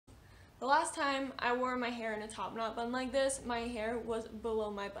The last time I wore my hair in a top knot bun like this, my hair was below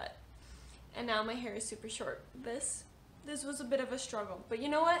my butt. And now my hair is super short. This was a bit of a struggle. But you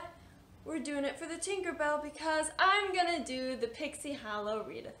know what? We're doing it for the Tinkerbell because I'm gonna do the Pixie Hollow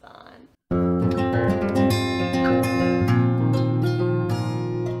Readathon.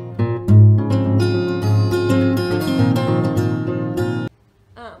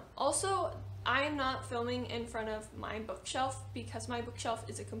 Also, I am not filming in front of my bookshelf because my bookshelf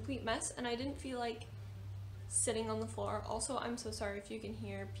is a complete mess and I didn't feel like sitting on the floor. Also, I'm so sorry if you can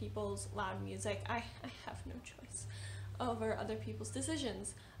hear people's loud music. I have no choice over other people's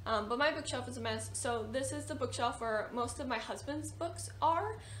decisions. But my bookshelf is a mess, so this is the bookshelf where most of my husband's books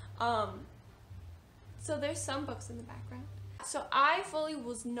are. So there's some books in the background. So I fully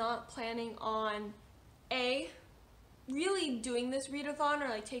was not planning on really doing this readathon or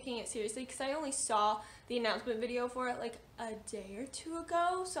like taking it seriously because I only saw the announcement video for it like a day or two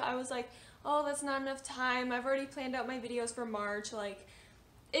ago. So I was like, oh, that's not enough time. I've already planned out my videos for March. Like,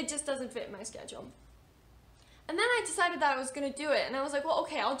 it just doesn't fit in my schedule. And then I decided that I was going to do it, and I was like, well,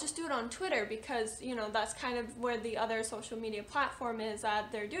 okay, I'll just do it on Twitter because, you know, that's kind of where the other social media platform is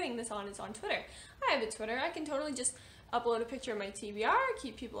that they're doing this on, is on Twitter. I have a Twitter. I can totally just upload a picture of my TBR,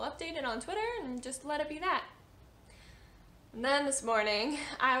 keep people updated on Twitter, and just let it be that. And then this morning,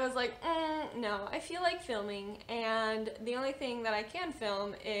 I was like, no, I feel like filming, and the only thing that I can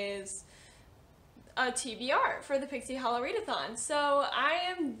film is a TBR for the Pixie Hollow Readathon. So I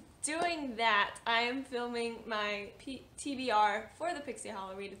am doing that. I am filming my TBR for the Pixie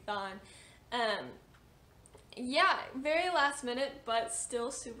Hollow Readathon. Yeah, very last minute, but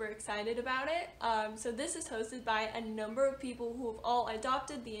still super excited about it. So this is hosted by a number of people who have all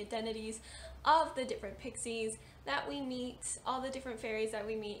adopted the identities of the different pixies that we meet, all the different fairies that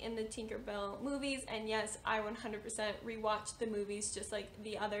we meet in the Tinkerbell movies. And yes, I 100% rewatched the movies just like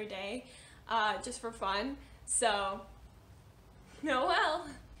the other day, just for fun. So, oh well.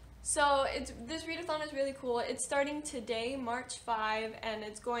 So this readathon is really cool. It's starting today, March 5, and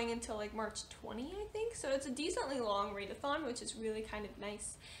it's going until like March 20, I think. So it's a decently long readathon, which is really kind of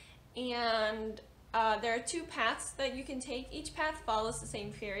nice. And there are 2 paths that you can take. Each path follows the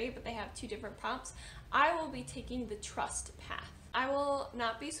same fairy, but they have 2 different prompts. I will be taking the trust path. I will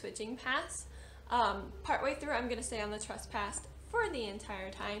not be switching paths. Partway through, I'm going to stay on the trust path for the entire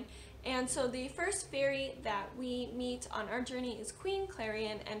time. And so the first fairy that we meet on our journey is Queen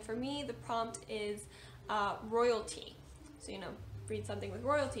Clarion, and for me the prompt is royalty. So, you know, read something with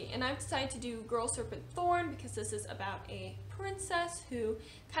royalty. And I've decided to do Girl Serpent Thorn because this is about a princess who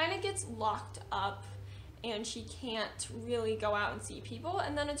kind of gets locked up and she can't really go out and see people,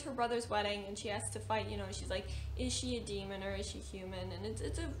 and then it's her brother's wedding and she has to fight, you know, she's like, is she a demon or is she human? And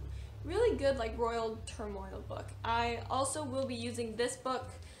it's a really good like royal turmoil book. I also will be using this book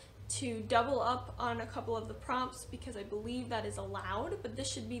to double up on a couple of the prompts because I believe that is allowed, but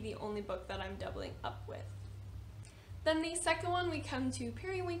this should be the only book that I'm doubling up with. Then the second one, we come to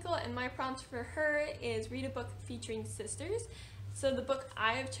Periwinkle, and my prompt for her is read a book featuring sisters. So the book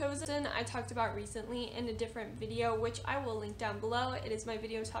I have chosen, I talked about recently in a different video, which I will link down below. It is my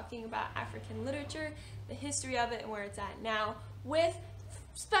video talking about African literature, the history of it, and where it's at now, with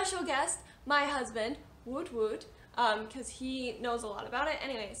special guest, my husband, Woot Woot, because he knows a lot about it.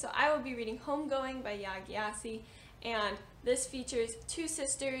 Anyway, so I will be reading Homegoing by Yagiasi, and this features 2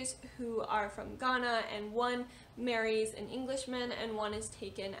 sisters who are from Ghana, and one marries an Englishman and one is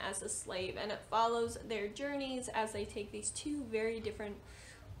taken as a slave, and it follows their journeys as they take these 2 very different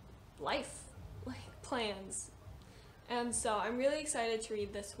life plans. And so I'm really excited to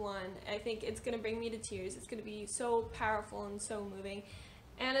read this one. I think it's going to bring me to tears. It's going to be so powerful and so moving,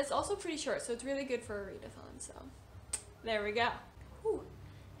 and it's also pretty short, so it's really good for a readathon. So there we go. Whew.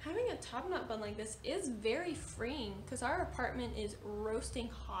 Having a top knot bun like this is very freeing because our apartment is roasting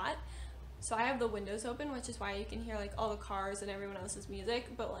hot. So I have the windows open, which is why you can hear like all the cars and everyone else's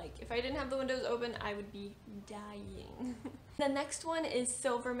music. But like if I didn't have the windows open, I would be dying. The next one is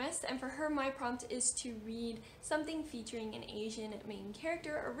Silver Mist, and for her my prompt is to read something featuring an Asian main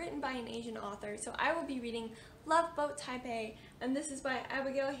character or written by an Asian author. So I will be reading Love Boat Taipei, and this is by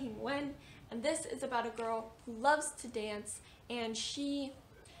Abigail Hing Wen, and this is about a girl who loves to dance, and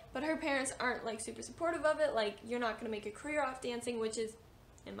but her parents aren't like super supportive of it. Like, you're not gonna make a career off dancing, which is,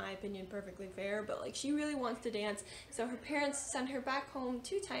 in my opinion, perfectly fair, but like she really wants to dance, so her parents send her back home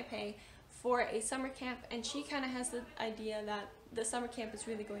to Taipei for a summer camp, and she kind of has the idea that the summer camp is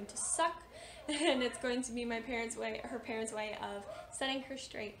really going to suck and it's going to be her parents' way of setting her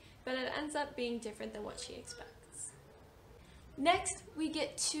straight, but it ends up being different than what she expects. Next, we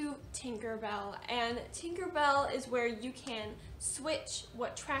get to Tinkerbell, and Tinkerbell is where you can switch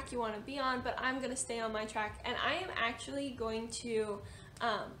what track you want to be on, but I'm going to stay on my track, and I am actually going to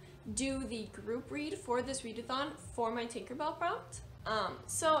do the group read for this readathon for my Tinkerbell prompt.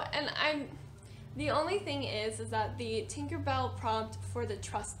 The only thing is that the Tinkerbell prompt for the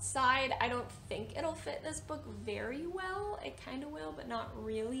trust side, I don't think it'll fit this book very well. It kind of will, but not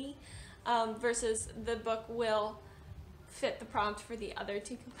really, versus the book will fit the prompt for the other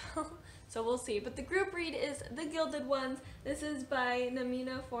Tinkerbell. So we'll see. But the group read is The Gilded Ones. This is by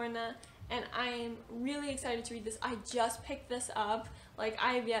Namina Forna, and I'm really excited to read this. I just picked this up. Like,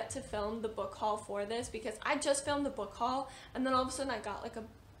 I have yet to film the book haul for this because I just filmed the book haul, and then all of a sudden I got like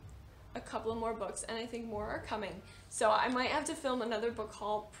a couple of more books, and I think more are coming. So I might have to film another book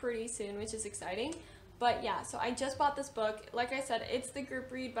haul pretty soon, which is exciting. But yeah, so I just bought this book. Like I said, it's the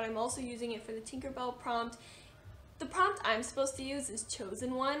group read, but I'm also using it for the Tinkerbell prompt. The prompt I'm supposed to use is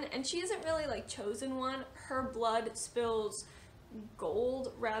Chosen One, and she isn't really like Chosen One. Her blood spills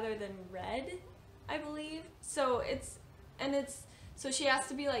gold rather than red, I believe. So she has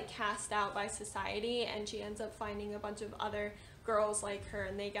to be like cast out by society, and she ends up finding a bunch of other girls like her,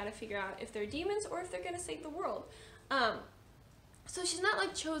 and they gotta figure out if they're demons or if they're gonna save the world. So she's not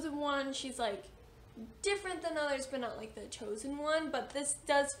like Chosen One, she's like different than others, but not like the Chosen One. But this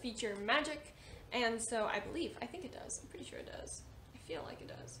does feature magic, and so I think it does. I'm pretty sure it does. I feel like it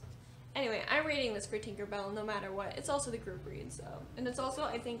does. Anyway, I'm reading this for Tinkerbell no matter what. It's also the group read, so. And it's also,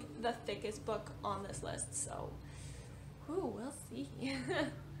 I think, the thickest book on this list, so. Whew, we'll see.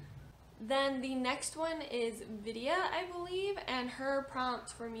 Then the next one is Vidya, I believe, and her prompt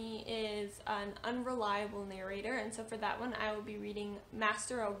for me is an unreliable narrator, and so for that one I will be reading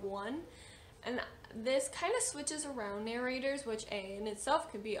Master of One. And this kind of switches around narrators, which in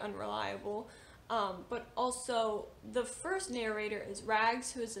itself could be unreliable, but also the first narrator is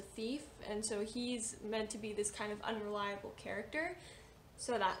Rags, who is a thief, and so he's meant to be this kind of unreliable character.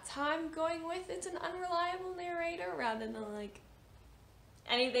 So that's how I'm going with it's an unreliable narrator rather than like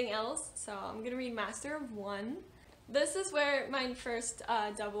anything else. So I'm gonna read Master of One. This is where my first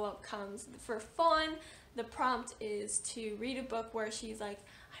double up comes. For fun, the prompt is to read a book where she's like,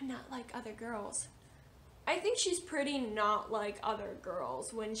 I'm not like other girls. I think she's pretty not like other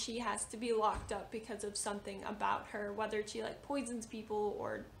girls when she has to be locked up because of something about her, whether she like poisons people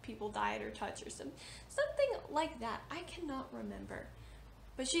or people die at her touch or something like that. I cannot remember.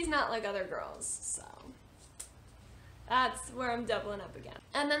 But she's not like other girls, so that's where I'm doubling up again.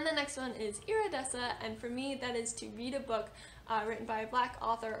 And then the next one is Iridessa, and for me that is to read a book written by a black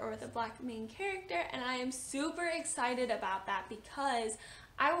author or with a black main character, and I am super excited about that because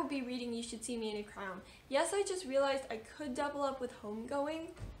I will be reading You Should See Me in a Crown. Yes, I just realized I could double up with Homegoing,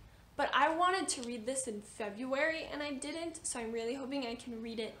 but I wanted to read this in February and I didn't, so I'm really hoping I can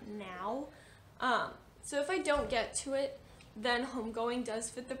read it now. So if I don't get to it, then Homegoing does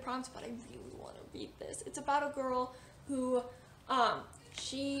fit the prompts, but I really want to read this. It's about a girl who,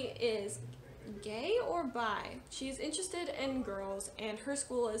 she is gay or bi. She's interested in girls, and her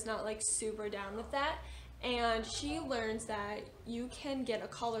school is not like super down with that. And she learns that you can get a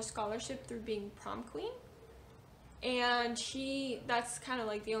college scholarship through being prom queen. And that's kind of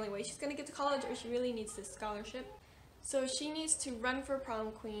like the only way she's gonna get to college, or she really needs this scholarship. So she needs to run for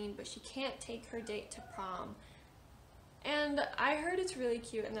prom queen, but she can't take her date to prom. And I heard it's really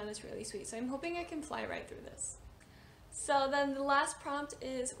cute and that it's really sweet, so I'm hoping I can fly right through this. So then the last prompt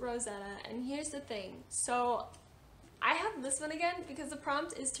is Rosetta, and here's the thing. So I have this one again because the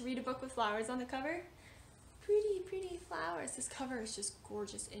prompt is to read a book with flowers on the cover. Pretty, pretty flowers. This cover is just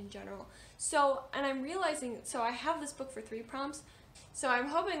gorgeous in general. So, and I'm realizing, so I have this book for 3 prompts, so I'm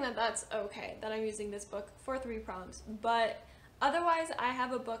hoping that that's okay, that I'm using this book for 3 prompts, but otherwise I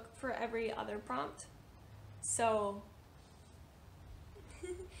have a book for every other prompt. So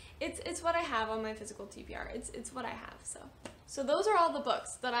it's what I have on my physical TBR. It's what I have, so those are all the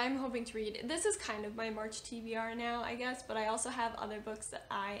books that I'm hoping to read. This is kind of my March TBR now, I guess, but I also have other books that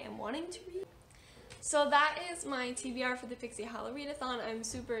I am wanting to read. So that is my TBR for the Pixie Hollow Readathon. I'm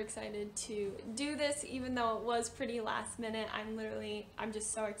super excited to do this, even though it was pretty last minute. I'm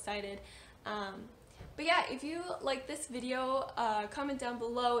just so excited. But yeah, if you like this video, comment down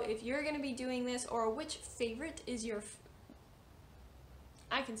below if you're going to be doing this, or which favorite is your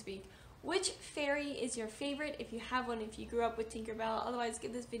Which fairy is your favorite, if you have one, if you grew up with Tinkerbell. Otherwise,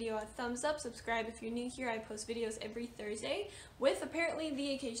 give this video a thumbs up, subscribe if you're new here. I post videos every Thursday, with apparently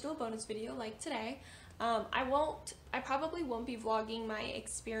the occasional bonus video like today. I probably won't be vlogging my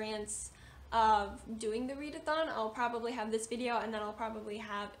experience of doing the readathon. I'll probably have this video, and then I'll probably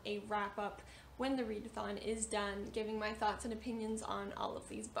have a wrap up when the readathon is done, giving my thoughts and opinions on all of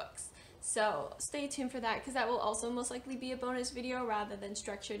these books. So stay tuned for that, because that will also most likely be a bonus video rather than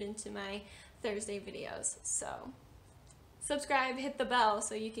structured into my Thursday videos. So subscribe, hit the bell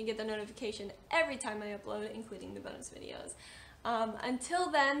so you can get the notification every time I upload, including the bonus videos. Until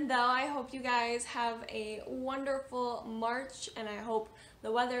then, though, I hope you guys have a wonderful March, and I hope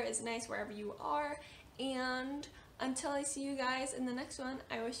the weather is nice wherever you are. And until I see you guys in the next one,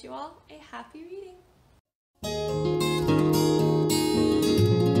 I wish you all a happy reading.